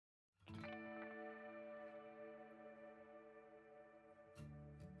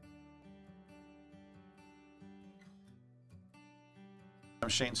I'm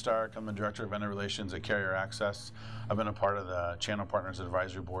Shane Stark. I'm the Director of Vendor Relations at Carrier Access. I've been a part of the Channel Partners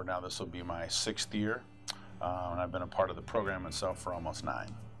Advisory Board now. This will be my 6th year, and I've been a part of the program itself for almost 9.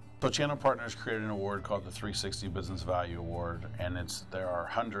 So Channel Partners created an award called the 360 Business Value Award, and there are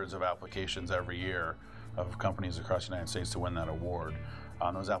hundreds of applications every year of companies across the United States to win that award.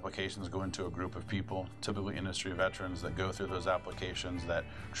 Those applications go into a group of people, typically industry veterans, that go through those applications, that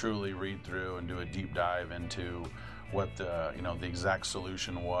truly read through and do a deep dive into what the exact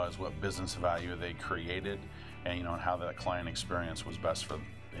solution was, what business value they created, and and how that client experience was best for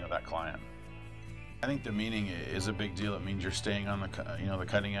that client. I think the meaning is a big deal. It means you're staying on the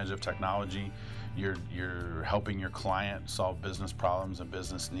cutting edge of technology. You're helping your client solve business problems and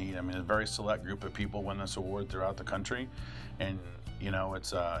business need. I mean, a very select group of people win this award throughout the country, and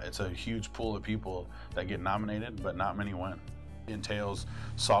it's a huge pool of people that get nominated, but not many win. It entails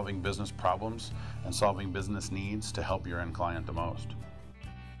solving business problems and solving business needs to help your end client the most.